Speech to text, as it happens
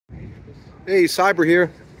Hey, Cyber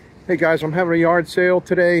here. Hey guys, I'm having a yard sale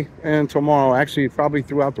today and tomorrow, actually probably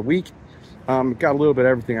throughout the week. Got a little bit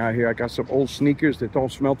of everything out here. I got some old sneakers that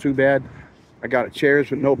don't smell too bad. I got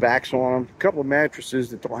chairs with no backs on them. A couple of mattresses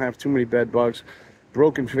that don't have too many bed bugs.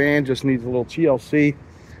 Broken fan, just needs a little TLC.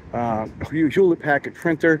 Hewlett Packard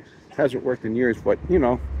printer, hasn't worked in years, but you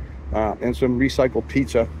know, and some recycled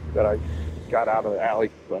pizza that I got out of the alley.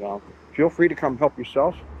 But feel free to come help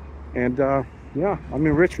yourself. And yeah, I'm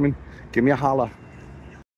in Richmond. Give me a holla.